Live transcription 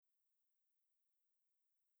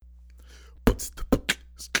Freestyle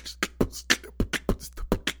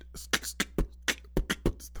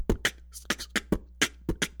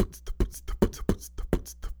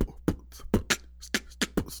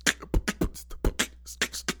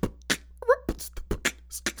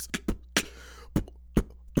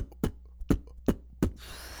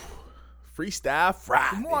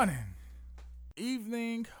Friday. Good morning,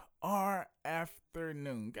 evening, or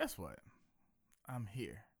afternoon. Guess what? I'm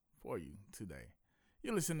here for you today.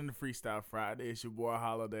 You're listening to Freestyle Friday. It's your boy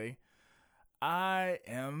Holiday. I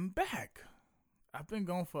am back. I've been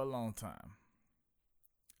gone for a long time.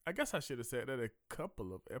 I guess I should have said that a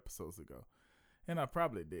couple of episodes ago, and I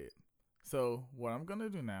probably did. So what I'm going to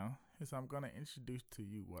do now is I'm going to introduce to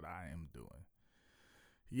you what I am doing.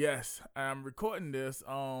 Yes, I'm recording this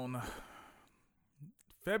on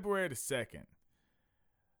February the 2nd.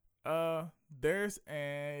 There's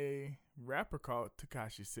a rapper called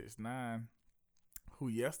Tekashi 6ix9ine who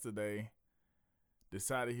yesterday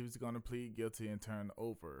decided he was going to plead guilty and turn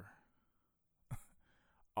over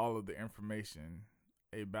all of the information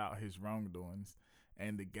about his wrongdoings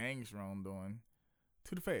and the gang's wrongdoing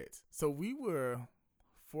to the feds. So we will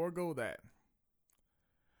forego that.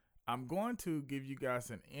 I'm going to give you guys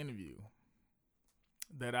an interview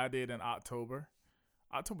that I did in October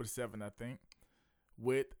the 7th, I think,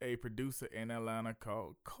 with a producer in Atlanta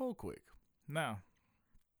called Colquitt. Now,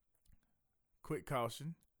 quick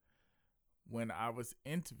caution, when I was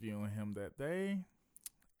interviewing him that day,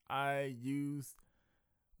 I used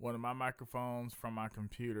one of my microphones from my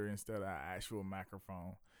computer instead of an actual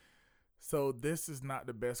microphone. So this is not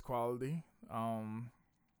the best quality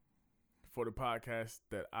for the podcast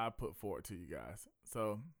that I put forward to you guys.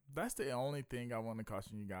 So that's the only thing I want to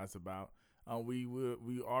caution you guys about. We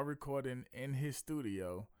are recording in his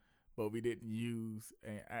studio, but we didn't use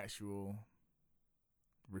an actual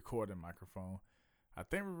recording microphone. I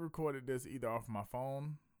think we recorded this either off my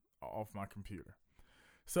phone or off my computer.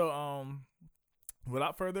 So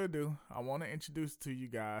without further ado, I want to introduce to you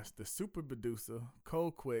guys the super producer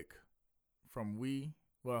Colquitt from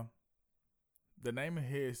the name of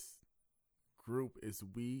his group is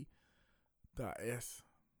We.S.A.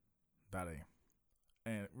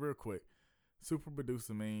 And real quick, super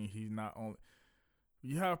producer means he's not only,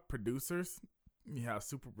 you have producers, you have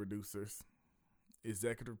super producers,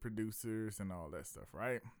 executive producers, and all that stuff,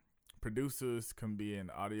 right? Producers can be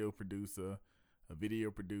an audio producer, a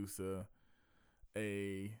video producer,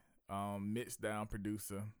 a mixed down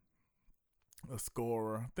producer, a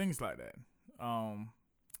scorer, things like that.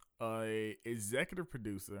 A executive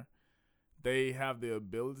producer, they have the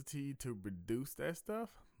ability to produce that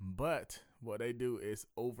stuff, but what they do is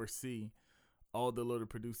oversee all the little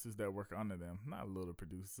producers that work under them. Not little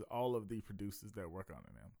producers, all of the producers that work under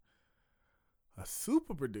them. A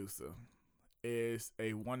super producer is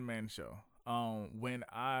a one-man show. When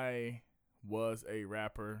I was a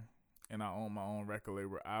rapper and I owned my own record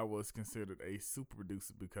label, I was considered a super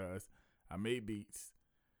producer because I made beats.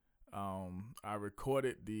 I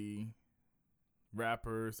recorded the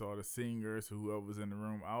rappers or the singers, whoever was in the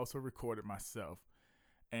room. I also recorded myself.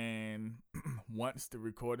 And once the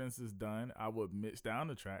recordings is done, I would mix down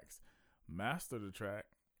the tracks, master the track,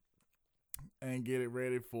 and get it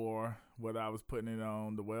ready for whether I was putting it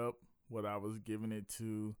on the web, whether I was giving it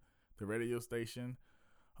to the radio station,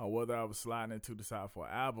 or whether I was sliding it to the side for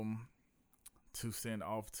an album to send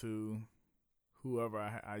off to whoever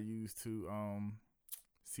I used to,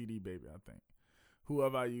 CD Baby, I think.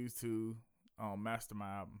 Whoever I used to master my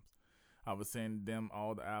albums. I would send them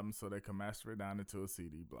all the albums so they could master it down into a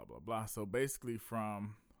CD, blah, blah, blah. So basically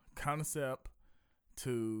from concept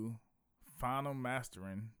to final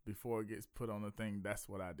mastering before it gets put on the thing, that's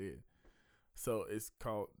what I did. So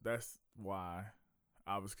that's why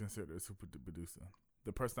I was considered a super producer.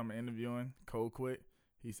 The person I'm interviewing, Colquitt,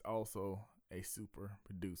 he's also a super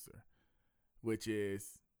producer, which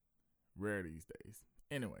is rare these days.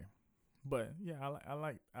 Anyway, but yeah, I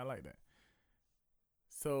like that.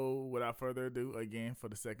 So without further ado, again, for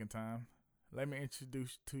the second time, let me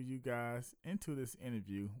introduce to you guys into this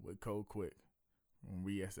interview with Colquitt from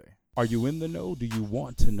We.S.A. Are you in the know? Do you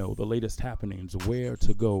want to know the latest happenings, where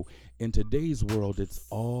to go? In today's world, it's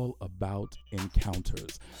all about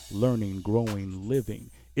encounters, learning, growing,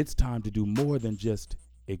 living. It's time to do more than just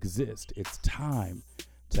exist. It's time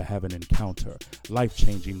to have an encounter,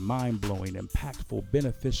 life-changing, mind-blowing, impactful,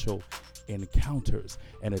 beneficial encounters.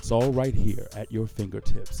 And it's all right here at your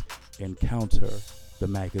fingertips. Encounter the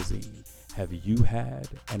magazine. Have you had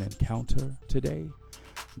an encounter today?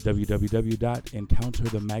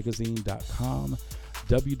 www.encounterthemagazine.com.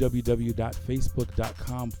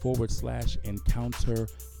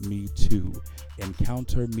 www.facebook.com/encounterme2.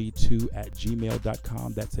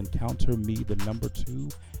 encounterme2@gmail.com. That's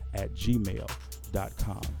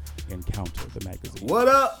encounterme2@gmail.com. Encounter the magazine. What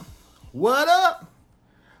up? What up?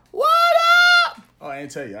 What up? Oh, I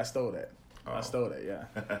didn't tell you. I stole that. Oh. I stole that, yeah.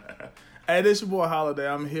 Hey, this your boy Holiday.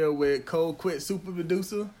 I'm here with Cold Quit Super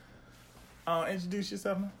Producer. Introduce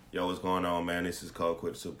yourself, man. Yo, what's going on, man? This is Cold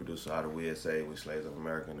Quit Super Producer out of WSA with Slaves of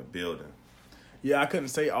America in the building. Yeah, I couldn't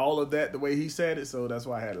say all of that the way he said it, so that's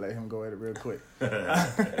why I had to let him go at it real quick.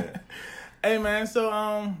 Hey, man, so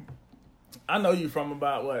I know you from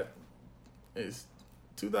about what? It's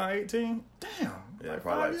 2018? Damn. Yeah, like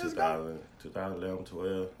probably 5 like years ago? 2011,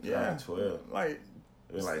 12. Yeah. 2012. Like,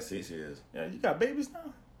 It's been like 6 years. yeah, you got babies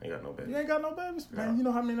now? Ain't got no baby. You ain't got no babies? No. Man, you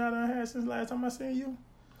know how many I done had since last time I seen you?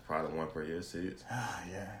 Probably one per year, 6. Ah,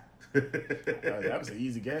 yeah. That was an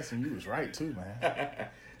easy guess, and you was right, too, man.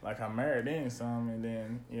 Like, I married in some, and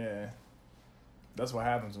then, yeah. That's what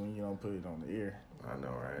happens when you don't put it on the ear. I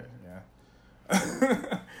know, right?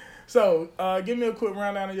 Yeah. So, give me a quick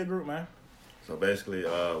rundown of your group, man. So basically,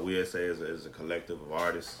 WSA is a collective of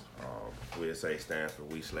artists. WSA stands for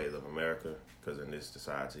We Slaves of America, because in this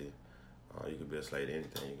society, you can be a slave to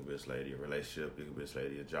anything. You can be a slave to your relationship. You can be a slave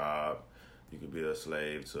to your job. You can be a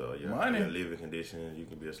slave to your living conditions. You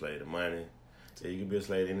can be a slave to money. Yeah, you can be a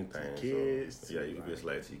slave to anything. Kids. So, yeah, you can be a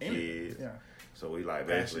slave to your kids. Yeah. So we like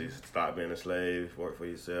basically stop being a slave, work for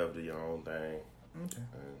yourself, do your own thing, Okay.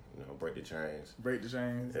 and break the chains. Break the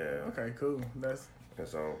chains. Yeah. Okay, cool. That's And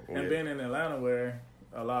so and being in Atlanta, where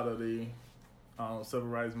a lot of the civil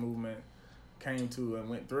rights movement came to and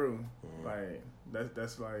went through, like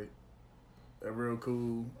that's like a real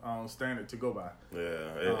cool standard to go by. yeah,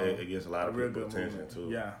 it gets a lot of real people good attention movement.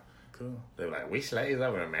 too. Yeah, cool. They're like, we slaves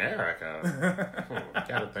of America.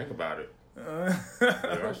 Gotta think about it. We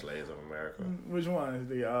are slaves of America. Which one is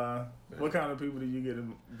the what kind of people did you get the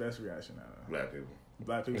best reaction out of? Black people.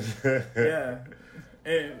 Black people. Yeah.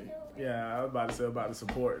 And yeah, I was about to say about the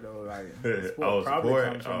support though, like support probably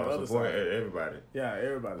comes from the other side. Everybody. Yeah,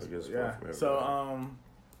 everybody's We get support. Yeah. support from So everybody.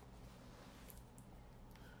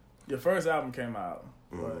 your first album came out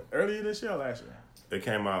what, earlier this year or last year? It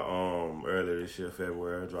came out earlier this year,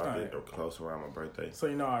 February. I dropped it Alright. close around my birthday. So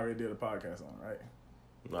you know I already did a podcast on it, right?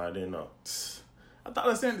 No, I didn't know. I thought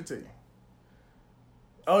I sent it to you.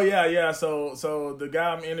 Oh yeah. So the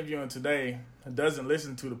guy I'm interviewing today doesn't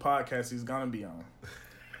listen to the podcast he's gonna be on.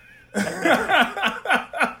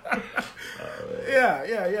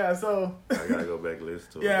 Yeah. So I gotta go back and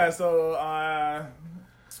listen to it. yeah. So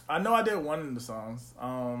I know I did one of the songs.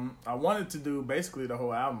 I wanted to do basically the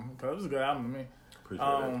whole album because it was a good album to me.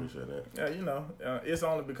 Appreciate that. Yeah, you know, it's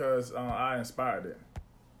only because I inspired it.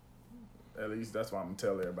 At least that's why I'm gonna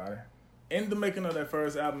tell everybody. In the making of that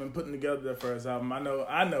first album and putting together that first album, I know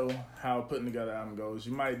how putting together an album goes.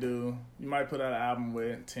 You might put out an album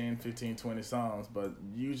with 10, 15, 20 songs, but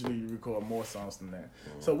usually you record more songs than that.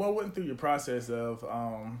 So what went through your process of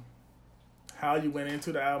how you went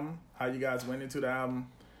into the album, how you guys went into the album,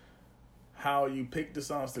 how you picked the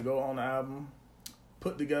songs to go on the album,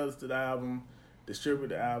 put together to the album, distribute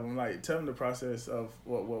the album, like tell them the process of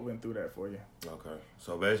what went through that for you. Okay.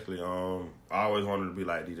 So basically, I always wanted to be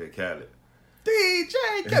like DJ Khaled.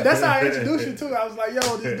 DJ Khaled. That's how I introduced you to. I was like,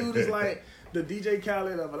 yo, this dude is like the DJ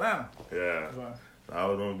Khaled of Atlanta. Yeah. So, I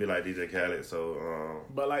always wanted to be like DJ Khaled. So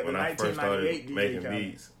but like when the I first started 1998 DJ making Khaled.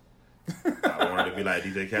 beats, I wanted to be like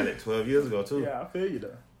DJ Khaled 12 years ago too. Yeah, I feel you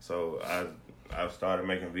though. So I started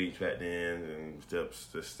making beats back then and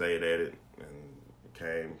just stayed at it and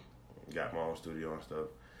got my own studio and stuff.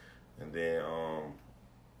 And then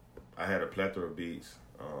I had a plethora of beats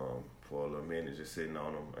for a little minute just sitting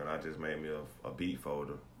on them, and I just made me a beat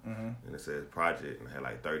folder, and it says project, and it had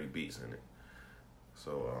like 30 beats in it.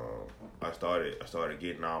 So I started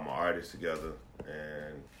getting all my artists together,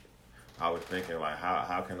 and I was thinking like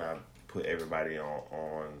how can I put everybody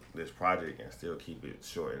on this project and still keep it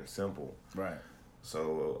short and simple. Right.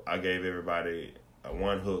 So I gave everybody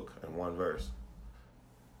one hook and one verse.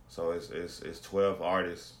 So it's 12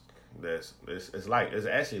 artists. It's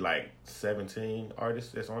actually like 17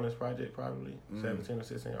 artists that's on this project, probably 17 or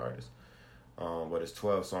 16 artists. But it's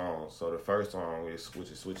 12 songs. So the first song is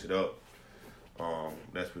Switch It Up.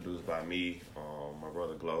 That's produced by me, my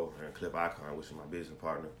brother Glow, and Clip Icon, which is my business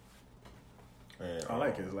partner. And I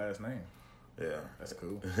like his last name. Yeah, That's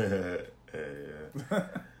cool. yeah.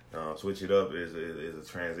 Switch It Up is a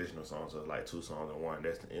transitional song, so it's like 2 songs in one.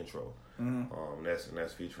 That's the intro.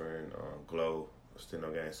 That's featuring Glow,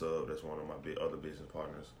 Steno Gang Sub. That's one of my other business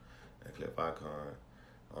partners, and Clip Icon.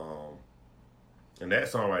 And that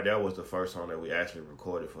song right there was the first song that we actually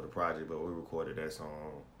recorded for the project, but we recorded that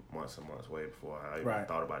song months and months way before I even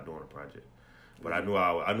thought about doing a project. But I knew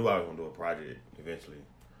I was gonna do a project eventually.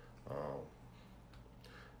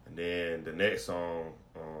 And then the next song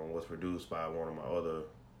was produced by one of my other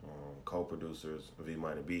co-producers, V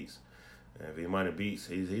Money Beats. And V Money Beats,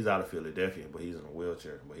 he's out of Philadelphia, but he's in a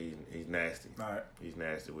wheelchair. But he's nasty. All right. He's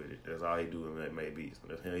nasty with it. That's all he do is make beats.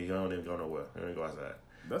 He don't even go nowhere. He don't even go outside.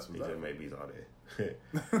 That's he what's just up. make beats all day.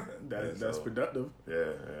 That's productive.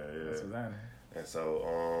 Yeah. That's what's happening. And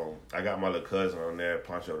so I got my little cousin on there,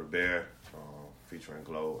 Pancho the Bear, featuring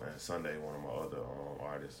Glow, and Sunday, one of my other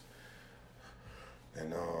artists.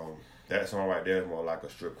 And that song right there is more like a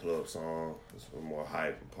strip club song. It's a more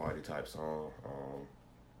hype and party type song.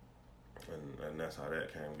 And that's how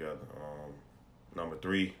that came together. Number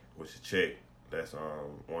 3, which is Check. That's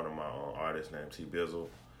one of my artists named T Bizzle.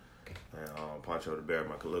 And Pancho the Bear,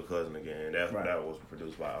 my little cousin again. That was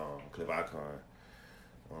produced by Cliff Icon.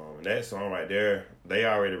 And that song right there, they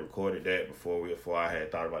already recorded that before I had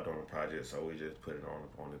thought about doing a project, so we just put it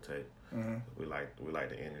on the tape. Mm-hmm. We like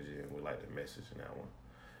the energy and we like the message in that one.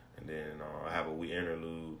 And then I have a We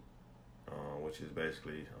Interlude, which is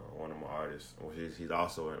basically one of my artists. He's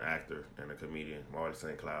also an actor and a comedian, Marty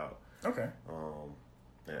St. Cloud. Okay.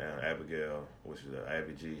 And Abigail, which is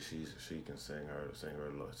Abby G. She can sing her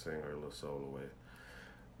little soul away.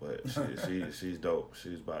 But she's dope.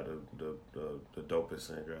 She's about the dopest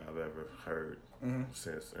singer I've ever heard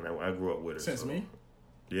since, and I grew up with her. Since me?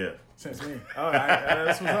 Yeah. Since me. All right,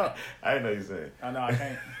 that's what's up. I didn't know you said. I know I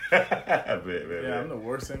can't. I bet. I'm the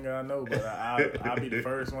worst singer I know, but I'll be the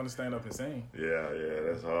first one to stand up and sing. Yeah,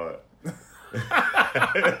 that's hard.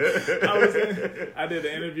 I did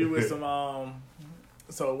an interview with some.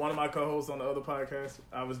 So one of my co-hosts on the other podcast,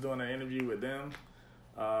 I was doing an interview with them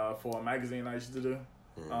for a magazine I used to do.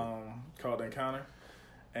 Called Encounter,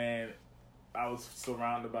 and I was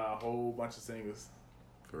surrounded by a whole bunch of singers.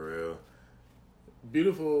 For real,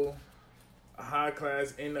 beautiful, high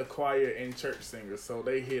class in the choir and church singers. So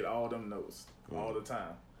they hit all them notes all the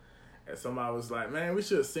time. And somebody was like, "Man, we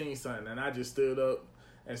should sing something." And I just stood up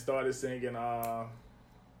and started singing.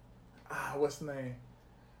 What's the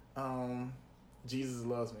name? Jesus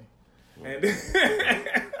Loves Me, and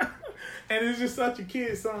and it's just such a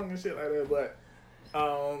kid song and shit like that, but.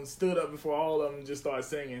 Stood up before all of them, just started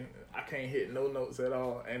singing. I can't hit no notes at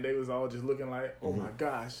all, and they was all just looking like, "Oh my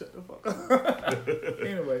God, shut the fuck up."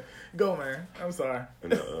 Anyway, go man. I'm sorry.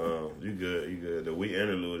 You good. The We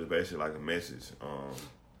Interlude is basically like a message,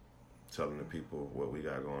 telling the people what we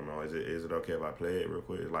got going on. Is it okay if I play it real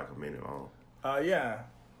quick? It's like a minute long. Yeah.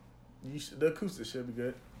 The acoustic should be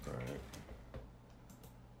good. All right.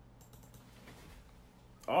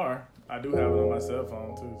 Or I do have it on my cell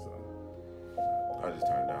phone too, so. I just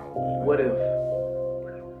turned down a little bit. What if?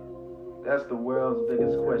 That's the world's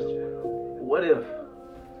biggest question. What if?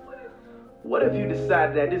 What if you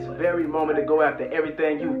decided at this very moment to go after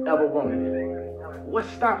everything you ever wanted? What's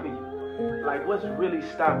stopping you? Like, what's really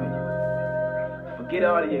stopping you? Forget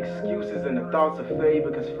all the excuses and the thoughts of failure,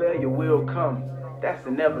 because failure will come. That's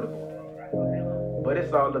inevitable. But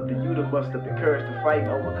it's all up to you to muster the courage to fight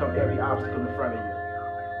and overcome every obstacle in front of you.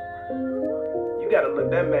 You gotta look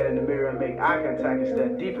that man in the mirror and make eye contact and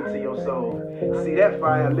step deep into your soul. See that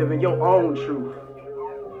fire and live in your own truth.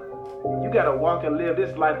 You gotta walk and live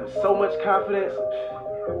this life with so much confidence.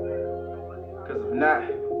 Because if not,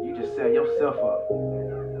 you just set yourself up.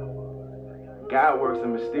 God works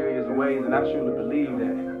in mysterious ways, and I truly believe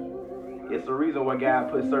that. It's the reason why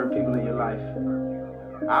God put certain people in your life.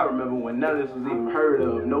 I remember when none of this was even heard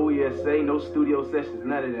of. No ESA, no studio sessions,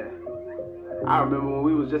 none of that. I remember when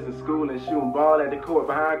we was just in school and shooting ball at the court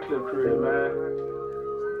behind Cliff Crib, man.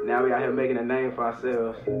 Now we out here making a name for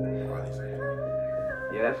ourselves.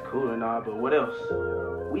 Yeah, that's cool and all, but what else?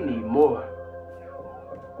 We need more.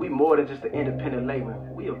 We more than just an independent label.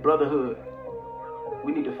 We a brotherhood.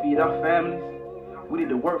 We need to feed our families. We need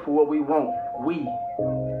to work for what we want. We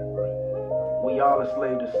all a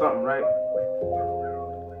slave to something, right?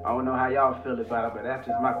 I don't know how y'all feel about it, but that's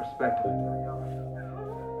just my perspective.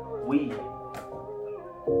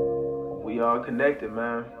 We all connected,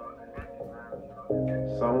 man.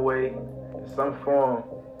 Some way, some form.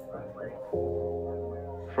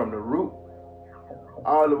 From the root,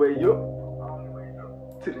 all the way up,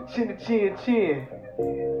 to the chin to chin chin.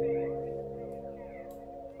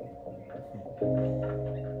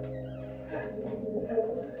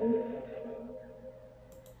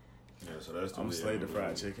 Yeah, so that's I'm a slave to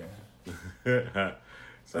fried chicken.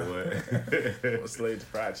 So what? I'm a slave to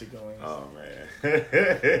fried chicken wings. Oh man.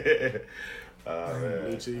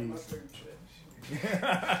 Blue cheese.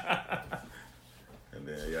 And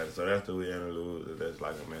then so that's the interlude. That's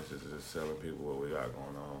like a message, just telling people what we got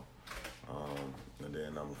going on. And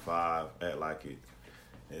then number 5, Act Like It,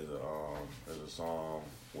 is a song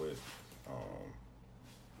with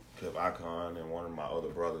Cliff Icon and one of my other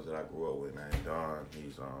brothers that I grew up with named Don.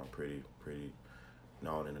 He's pretty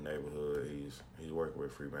known in the neighborhood. He's working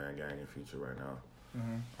with Free Band Gang and Future right now.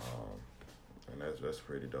 And that's a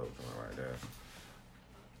pretty dope joint right there.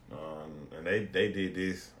 And they did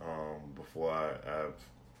this before I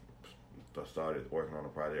started working on the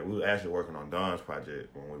project. We were actually working on Don's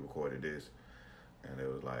project when we recorded this, and it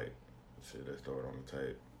was like, shit, let's throw it on the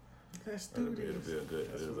tape. Let's do this.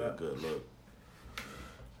 It'll be a good look.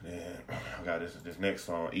 And I got this next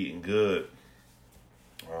song, Eating Good.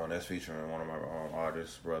 That's featuring one of my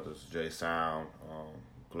artists, brothers, Jay Sound,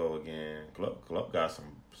 Glow Again. Glow got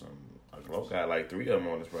Glow got like 3 of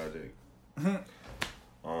them on this project.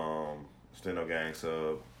 Steno Gang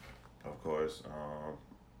Sub, of course,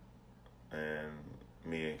 and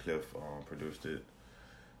me and Cliff produced it.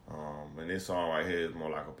 And this song right here is more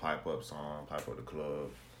like a pipe up song, pipe up the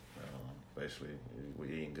club. Basically, we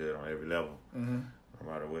eating good on every level. No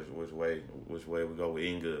matter which way we go, we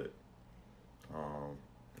eating good.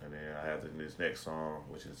 And then I have this next song,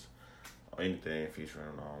 which is Anything, featuring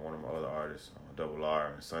one of my other artists, Double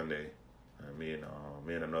R and Sunday. And me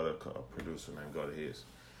and another producer named Gutter Hits,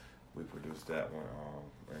 we produced that one.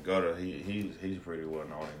 And Gutter, he's pretty well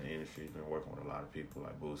known in the industry. He's been working with a lot of people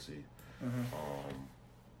like Boosie.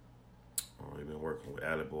 He's been working with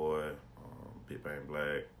Alley Boy, Big Bang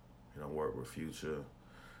Black. He done work with Future.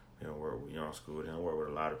 He done work with Young School. He done work with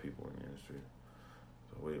a lot of people in the industry.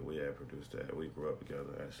 So we had produced that. We grew up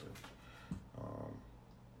together actually.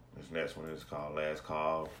 This next one is called Last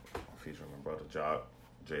Call, featuring my brother Jock,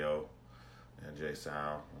 J.O. and Jay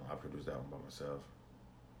Sound. I produced that one by myself.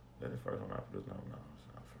 That's the first one I produced. No, it's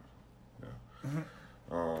not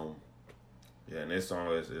first. Yeah. And this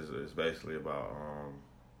song is basically about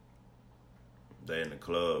they in the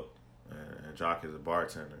club and Jock is a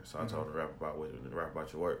bartender. So I told him to rap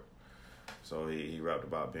about your work. So he rapped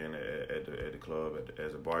about being at the club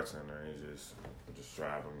as a bartender, and he's just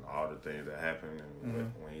describing all the things that happen,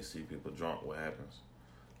 and when you see people drunk, what happens?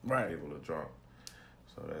 Right. People are drunk.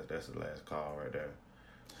 So that's the last call right there.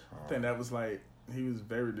 I think that was like, he was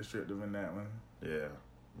very descriptive in that one. Yeah.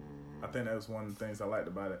 I think that was one of the things I liked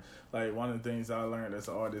about it. Like, one of the things I learned as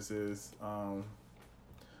an artist is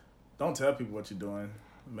don't tell people what you're doing.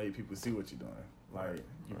 Make people see what you're doing. Like,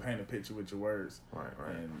 you paint a picture with your words. Right.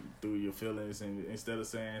 And through your feelings. And instead of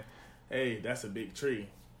saying, hey, that's a big tree.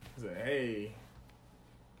 Say, hey,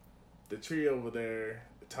 the tree over there,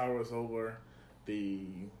 the tower's over, the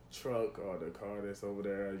truck or the car that's over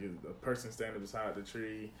there, the person standing beside the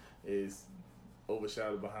tree is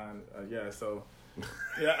overshadowed behind. So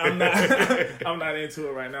yeah, I'm not into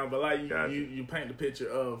it right now. But like you paint the picture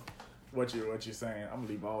of what you're saying. I'm gonna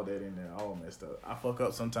leave all that in there, all messed up. I fuck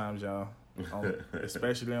up sometimes, y'all,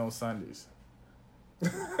 especially on Sundays.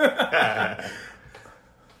 Alright,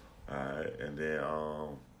 and then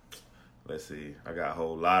let's see. I got a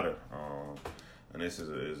whole lot of and this is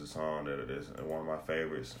a song that is one of my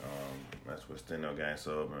favorites. That's with Steno Gang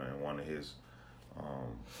Sub and one of his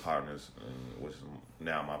partners, which is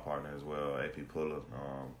now my partner as well, AP Puller.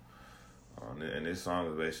 And this song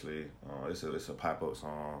is basically it's a pipe up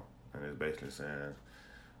song, and it's basically saying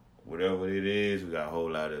whatever it is, we got a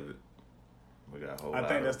whole lot of it. We got a whole lot. I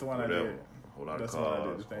think that's the one whatever. I did. A whole lot that's of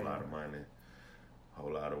cars, a whole lot of money, a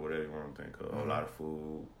whole lot of whatever you want to think of, a whole lot of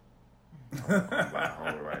food. I'm buying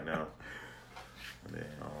hungry right now. And then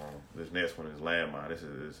this next one is Landmine. This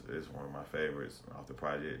is one of my favorites off the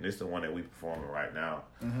project. And this is the one that we performing right now.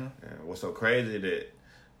 And what's so crazy that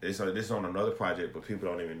this is on another project, but people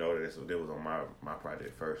don't even know that it was on my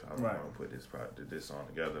project first. I was going to put this song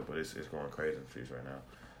together, but it's going crazy in the streets right now.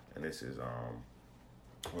 And this is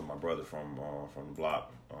with my brother from the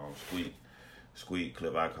block, Squeak,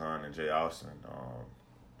 Cliff Icon, and Jay Austin.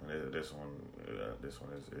 And this one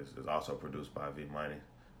is also produced by V Money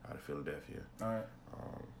out of Philadelphia. All right.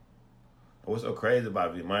 What's so crazy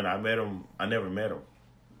about V Money? I never met him.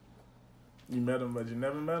 You met him, but you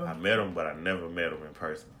never met him? I met him, but I never met him in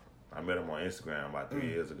person. I met him on Instagram about 3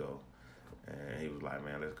 years ago, and he was like,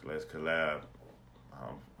 "Man, let's collab.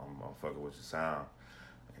 I'm fucking with your sound."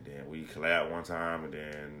 And then we collabed one time, and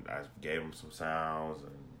then I gave him some sounds,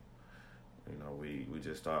 and we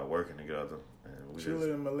just started working together. And we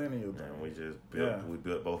truly a millennial. And we just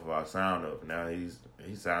built both of our sound up. Now he's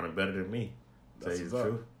sounding better than me. That's tell you the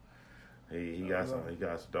truth. He got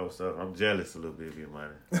some dope stuff. I'm jealous a little bit of your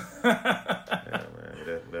money. Yeah, man,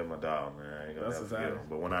 that's my dog, man. I ain't gonna never forget him.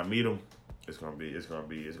 But when I meet him, it's gonna be a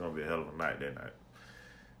hell of a night that night.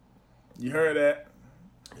 You heard that?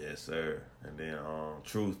 Yes, sir. And then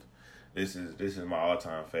Truth. This is my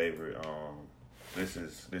all-time favorite. This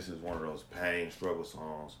is one of those pain struggle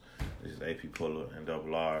songs. This is AP Puller and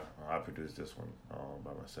Double R. I produced this one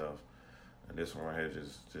by myself, and this one right here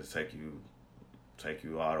just take you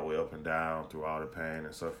all the way up and down through all the pain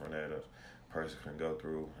and suffering that a person can go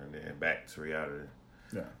through, and then back to reality.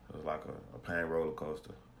 Yeah. It was like a pain roller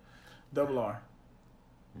coaster. Double R.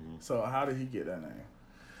 Mm-hmm. So how did he get that name?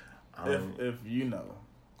 If you know.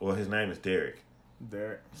 Well, his name is Derek.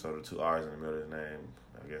 Derek. So the 2 R's in the middle of his name,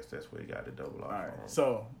 I guess that's where he got the Double R. All right.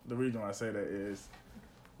 So the reason why I say that is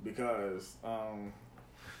because I'm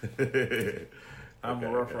a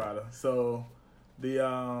Rough Rider. So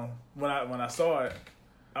the when I saw it,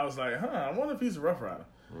 I was like, I wonder if he's a Rough Rider.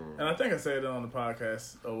 And I think I said it on the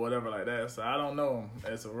podcast or whatever like that. So I don't know him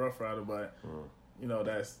as a Rough Rider, but you know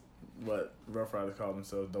that's what Rough Riders call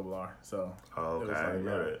themselves, Double R. So okay, I didn't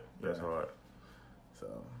know that. That's hard. So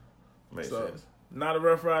makes sense. Not a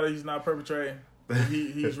Rough Rider. He's not perpetrating.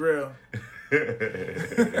 He's real.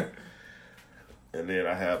 And then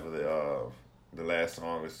I have the last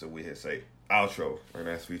song is the We Hit Say outro, and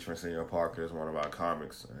that's featuring Senior Parker as one of our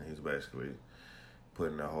comics, and he's basically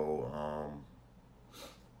putting the whole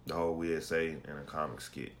We Hit Say in a comic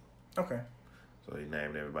skit. Okay. So he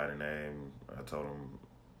named everybody's name. I told him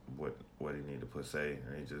what he needed to put say,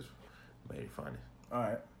 and he just made it funny. All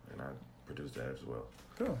right. And I produced that as well.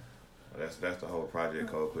 Cool. That's the whole project.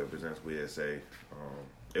 Cold Quip Presents We Say.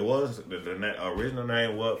 It was the original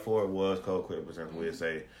name. What for it was Cold Quip Presents We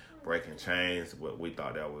Say Breaking Chains, but we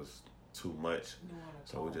thought that was too much,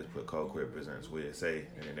 so we just put Cold Quip Presents We Say,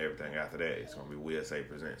 and then everything after that it's gonna be We Say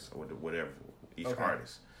Presents or whatever each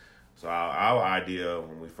artist. So our idea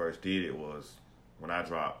when we first did it was when I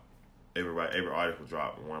dropped, every artist would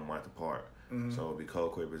drop 1 month apart. Mm-hmm. So it would be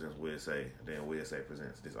Cold Quip Presents We Say, then We Say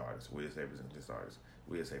Presents this artist, We Say Presents this artist,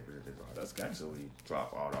 We Say Presents this artist. That's good. So we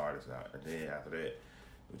drop all the artists out, and then after that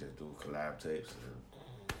we just do collab tapes and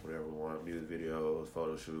whatever we want, music videos,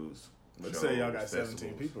 photo shoots. Let's say y'all got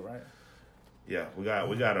 17 people, right? Yeah, we got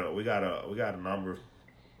a number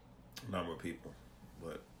of people,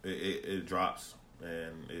 but it drops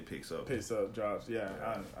and it picks up. Drops. Yeah,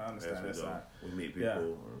 I understand that side. We meet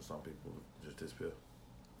people, and some people just disappear.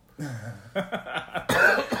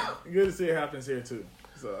 Good to see it happens here too.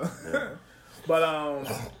 So, yeah. But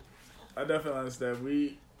I definitely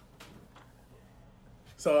understand.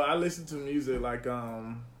 So I listen to music like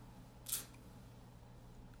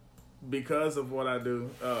because of what I do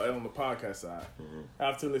on the podcast side. Mm-hmm. I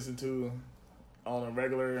have to listen to on a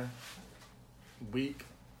regular week.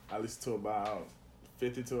 I listen to about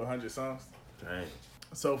 50 to 100 songs. Dang.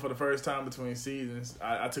 So for the first time between seasons,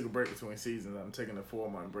 I took a break between seasons. I'm taking a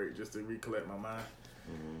 4-month break just to recollect my mind.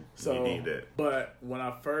 Mm-hmm. So, you need that. But when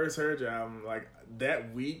I first heard your album, like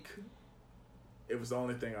that week, it was the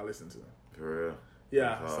only thing I listened to. For real?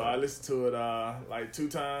 Yeah. So I listened to it like 2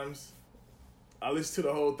 times. I listened to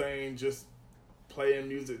the whole thing just playing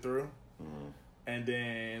music through. Mm-hmm. And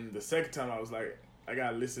then the second time I was like, I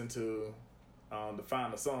gotta listen to the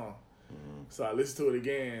final song. Mm-hmm. So I listened to it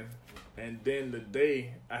again, and then the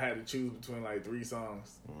day I had to choose between like 3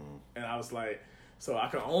 songs. Mm-hmm. And I was like, so I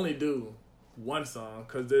can only do 1 song,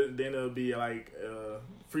 because then it'll be like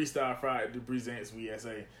Freestyle Friday presents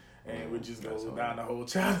VSA. And we just go down the whole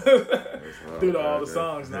chapter through all the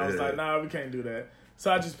songs. And I was like, nah, we can't do that.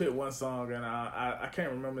 So I just picked 1 song, and I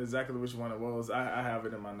can't remember exactly which one it was. I have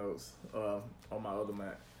it in my notes on my other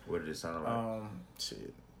Mac. What did it sound like?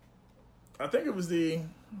 Shit. I think it was the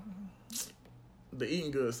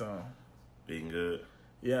Eating Good song. Eating Good?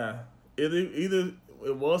 Yeah. Either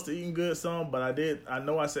it was the Eating Good song, but I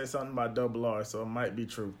know I said something about Double R, so it might be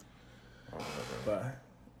Truth. Okay.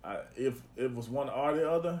 But if it was one or the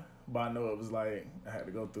other, but I know it was like I had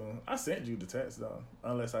to go through. I sent you the text though,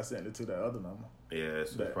 unless I sent it to that other number. Yeah,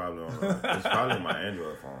 it's probably on. It's probably my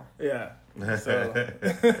Android phone. Yeah. So,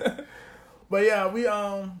 but yeah, we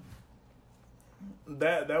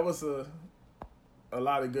that was a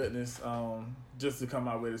lot of goodness just to come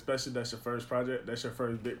out with, especially that's your first project. That's your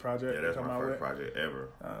first big project. Yeah, that's my first project ever.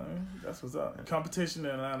 That's what's up. Competition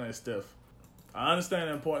in Atlanta is stiff. I understand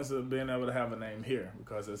the importance of being able to have a name here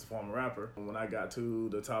because as a former rapper, when I got to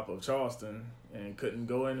the top of Charleston and couldn't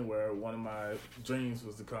go anywhere, one of my dreams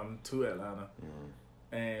was to come to Atlanta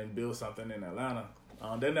and build something in Atlanta.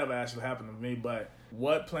 That never actually happened to me, but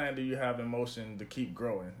what plan do you have in motion to keep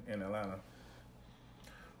growing in Atlanta?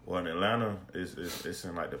 Well, in Atlanta, it's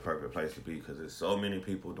in like the perfect place to be because there's so many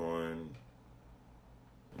people doing.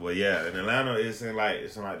 Well, yeah, in Atlanta, it's in like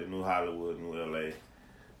the new Hollywood, new LA.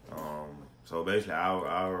 So basically,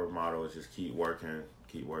 our motto is just keep working,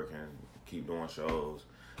 keep working, keep doing shows,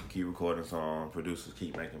 keep recording songs, producers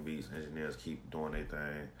keep making beats, engineers keep doing their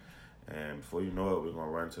thing. And before you know it, we're going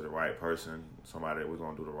to run to the right person, we're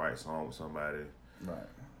going to do the right song with somebody. Right.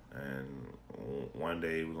 And one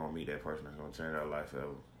day we're going to meet that person that's going to change our life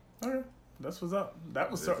forever. Okay. That's what's up. That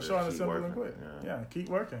was Just short and keep simple working. and quick. Yeah. Yeah, keep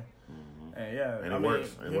working. Mm-hmm. And yeah, And I it mean, works.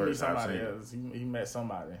 It he works. meet somebody I've seen else. He met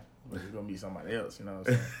somebody. He's gonna meet somebody else, you know what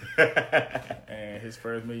I'm saying? And his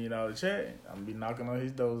first $1 million check, I'm gonna be knocking on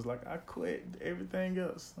his doors like, I quit everything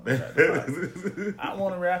else. I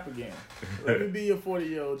want to rap again. Let me be a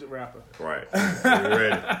 40-year-old rapper. Right. We're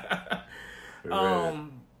ready. We're ready.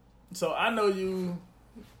 So I know you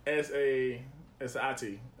as IT,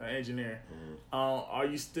 an engineer. Mm-hmm. Are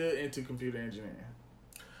you still into computer engineering?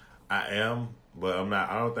 I am, but I'm not.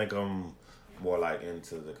 I don't think I'm more like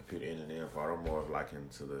into the computer engineering part. I'm more of like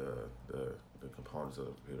into the components of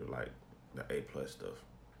the computer, like the A+ stuff.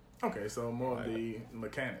 Okay, so more of the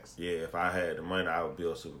mechanics. Yeah, if I had the money, I would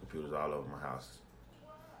build supercomputers all over my house.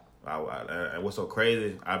 And what's so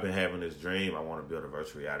crazy, I've been having this dream. I want to build a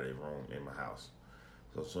virtual reality room in my house.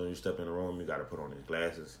 So as soon as you step in the room, you got to put on these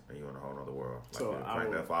glasses, and you're in a whole other world. Like So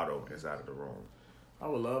Grand Theft Auto inside of the room. I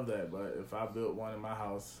would love that, but if I built one in my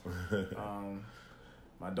house,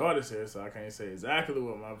 my daughter's here, so I can't say exactly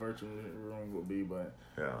what my virtual room would be, but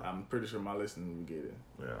Yeah. I'm pretty sure my listeners will get it.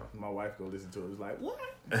 Yeah. My wife go listen to it. It's like, what?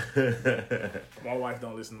 My wife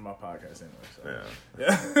don't listen to my podcast anyway. So.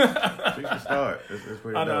 Yeah. She can start. It's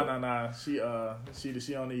pretty dope. No.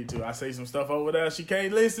 She don't need to. I say some stuff over there she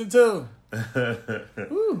can't listen to.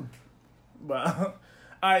 Woo. But all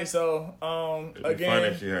right, so It'd be again,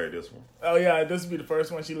 fun if she heard this one. oh yeah, this would be the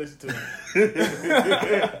first one she listened to.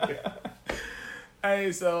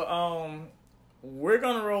 Hey, so we're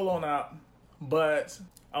gonna roll on out, but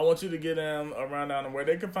I want you to get them a rundown of where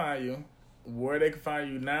they can find you, where they can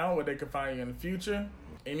find you now, where they can find you in the future,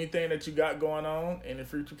 anything that you got going on, any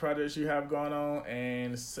future projects you have going on,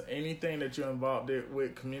 and anything that you're involved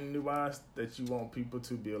with community-wise that you want people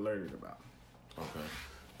to be alerted about. Okay.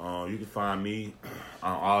 You can find me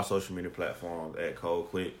on all social media platforms at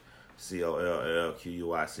CollQuick,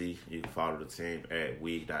 CollQuic. You can follow the team at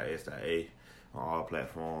we.s.a on all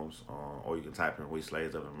platforms, or you can type in We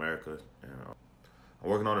Slaves of America. And, I'm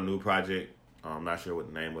working on a new project. I'm not sure what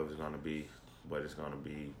the name of it is going to be, but it's going to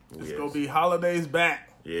be... It's going to be Holidays Back.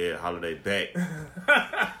 Yeah, Holiday Back.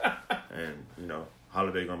 And,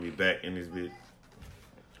 Holiday going to be back in this bitch.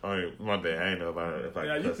 I mean, my bad. I ain't know if I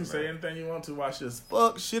Yeah, you can say anything you want to. Watch this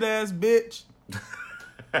fuck shit ass bitch.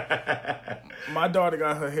 My daughter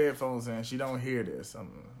got her headphones in. She don't hear this.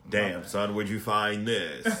 Damn, son, where'd you find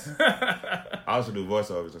this? I also do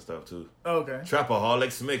voiceovers and stuff, too. Okay.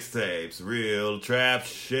 Trapaholics mixtapes. Real trap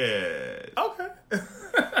shit. Okay.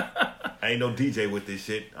 I ain't no DJ with this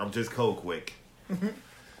shit. I'm just CollQuick.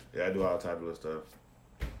 Yeah, I do all type of little stuff.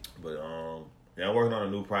 But, I'm working on a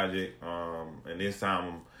new project. And this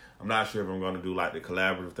time, I'm not sure if I'm going to do, like, the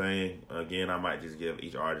collaborative thing. Again, I might just give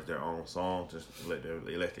each artist their own song. Just let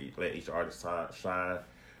each artist shine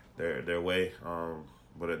their way.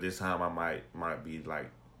 But at this time, I might be,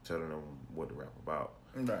 like, telling them what to rap about.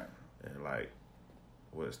 Right. And, like,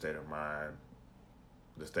 what the state of mind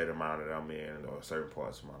that I'm in, or certain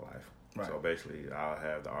parts of my life. Right. So, basically, I'll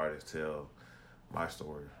have the artist tell my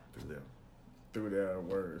story through them. Through their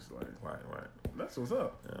words. Like. Right. That's what's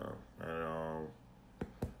up. Yeah. And,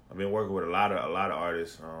 I've been working with a lot of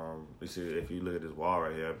artists. You see, if you look at this wall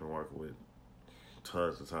right here, I've been working with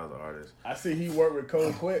tons and tons of artists. I see he worked with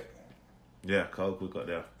CollQuick. Yeah, CollQuick up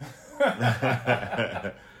there.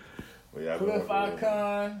 But yeah, Cliff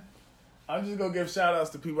Icon. I'm just gonna give shout outs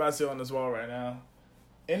to people I see on this wall right now.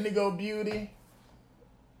 Indigo Beauty.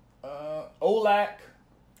 Olac.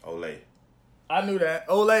 Olay. I knew that.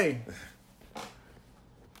 Olay.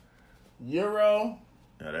 Euro.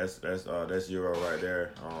 Yeah, that's Euro right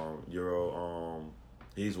there. Euro.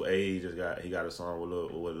 He's with A. He got a song with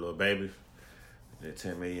Lil Baby. They're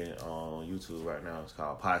 10 million on YouTube right now. It's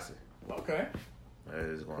called Posse. Okay. It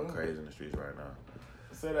is going crazy in the streets right now.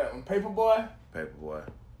 Say that one. Paperboy. Paperboy.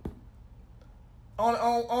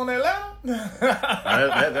 On Atlanta.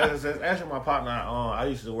 That's actually my partner. I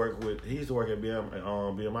used to work with. He used to work at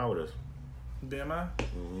BMI with us. BMI.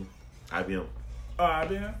 Mm-hmm. IBM. Oh,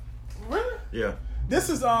 IBM. Really? Yeah. This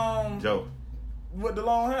is Joe with the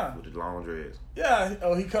long hair. with the long dreads. Yeah.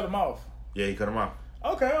 Oh, he cut him off. Yeah, he cut him off.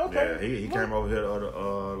 Okay. Yeah, he came over here the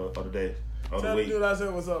other day. Tell the dude I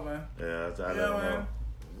said what's up, man. Yeah, I Yeah, let him man.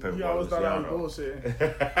 know. You always thought I was Luciano.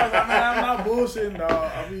 bullshitting. I was like, man, I'm not bullshitting,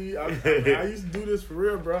 dog. I used to do this for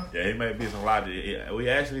real, bro. Yeah, he made me some logic. We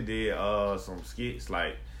actually did some skits.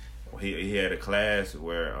 Like he had a class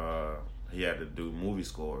where he had to do movie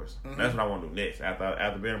scores. That's what I want to do next.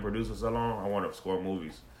 After being a producer so long, I want to score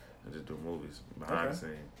movies and just do movies behind the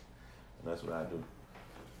scenes. And that's what I do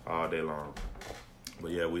all day long.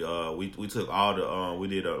 But yeah, we took all the we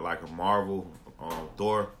did like a Marvel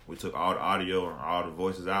Thor. We took all the audio and all the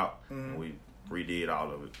voices out, and we redid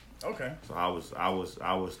all of it. Okay. So I was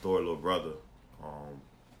Thor's little brother.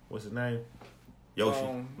 What's his name?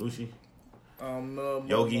 Yoshi.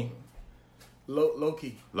 Yogi.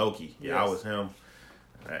 Loki. Loki. Yeah, yes. I was him.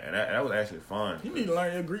 And that was actually fun. You need to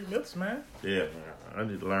learn your Greek myths, man. Yeah, I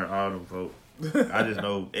need to learn all them folks. I just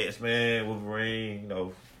know X-Men, Wolverine,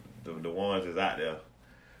 the ones that's out there.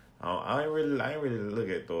 I ain't really look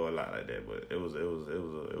at Thor a lot like that, but it was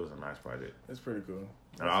a nice project. It's pretty cool.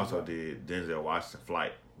 And I also did Denzel Washington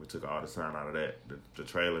Flight. We took all the sound out of that, the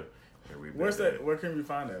trailer. And where's that? Where can we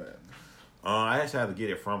find that at? I actually had to get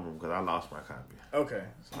it from him because I lost my copy. Okay.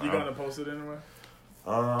 So you gonna post it anywhere?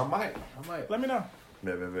 I might. Let me know.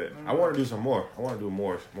 Bet. I want to do some more. I want to do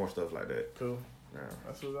more stuff like that. Cool. Yeah.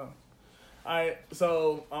 That's what's up. All right.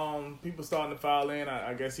 So people starting to file in.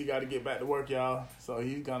 I guess he got to get back to work, y'all. So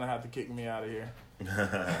he's gonna have to kick me out of here.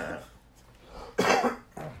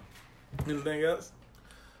 Anything else?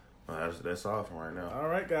 That's all from right now. All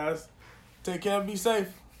right, guys. Take care. Be safe.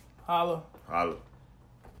 Holla.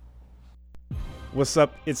 What's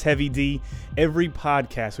up? It's Heavy D. Every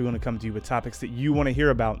podcast, we want to come to you with topics that you want to hear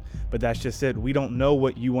about, but that's just it. We don't know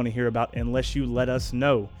what you want to hear about unless you let us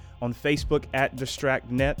know. On Facebook at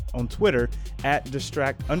DistractNet, on Twitter at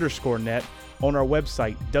Distract_net, on our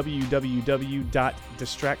website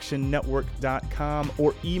www.distractionnetwork.com,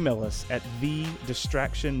 or email us at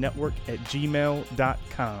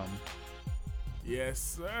thedistractionnetwork@gmail.com. Yes,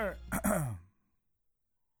 sir.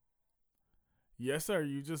 Yes, sir.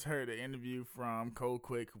 You just heard the interview from Cold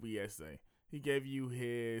Quick VSA. He gave you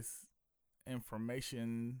his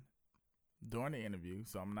information during the interview,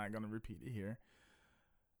 so I'm not going to repeat it here.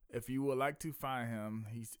 If you would like to find him,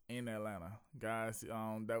 he's in Atlanta. Guys,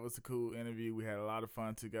 that was a cool interview. We had a lot of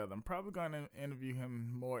fun together. I'm probably going to interview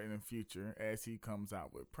him more in the future as he comes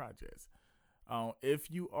out with projects. If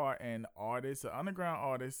you are an artist, an underground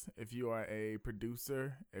artist, if you are a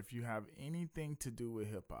producer, if you have anything to do with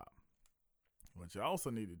hip-hop, what you also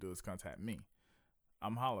need to do is contact me.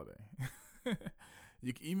 I'm Holiday.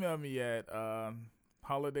 You can email me at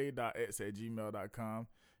holiday.x@gmail.com.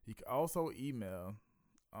 You can also email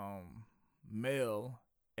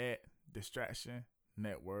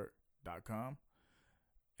mail@distractionnetwork.com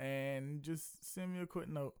and just send me a quick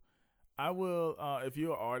note. I will, if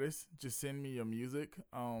you're an artist, just send me your music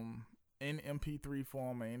in MP3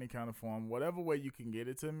 form or any kind of form, whatever way you can get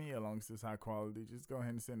it to me, as long as it's high quality. Just go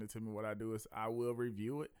ahead and send it to me. What I do is I will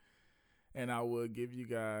review it, and I will give you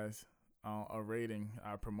guys a rating.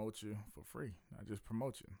 I promote you for free. I just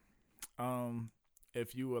promote you.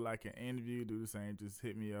 If you would like an interview, do the same. Just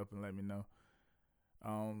hit me up and let me know.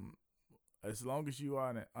 As long as you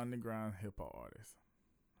are an underground hip-hop artist,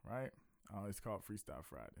 right? It's called Freestyle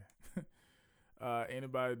Friday.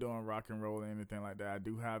 Anybody doing rock and roll or anything like that, I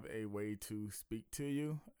do have a way to speak to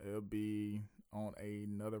you. It'll be on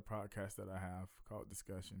another podcast that I have called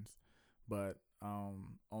Discussions. But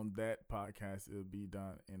on that podcast, it'll be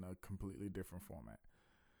done in a completely different format.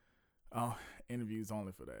 Interviews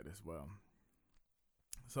only for that as well.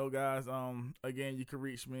 So, guys, again, you can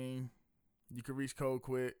reach me. You can reach Cold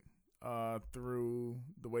Quick through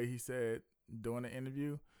the way he said during the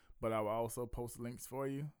interview. But I will also post links for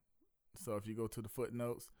you. So if you go to the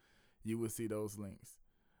footnotes, you will see those links.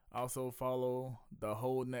 Also follow the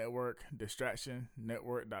whole network,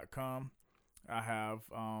 distractionnetwork.com. I have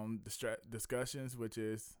Discussions, which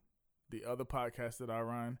is the other podcast that I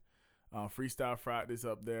run. Freestyle Fridays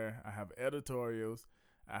up there. I have editorials.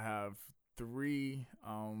 I have 3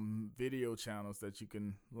 video channels that you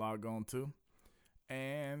can log on to.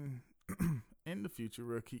 And in the future,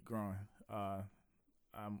 we'll keep growing.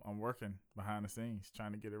 I'm working behind the scenes,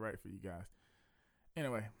 trying to get it right for you guys.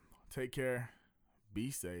 Anyway, take care.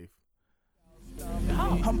 Be safe.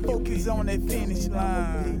 I'm focused on that finish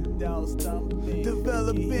line.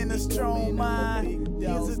 Developing a strong mind.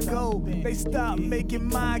 Years ago, they stopped making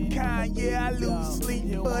my kind. Yeah, I lose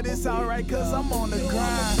sleep, but it's alright, cause I'm on the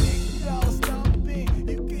grind.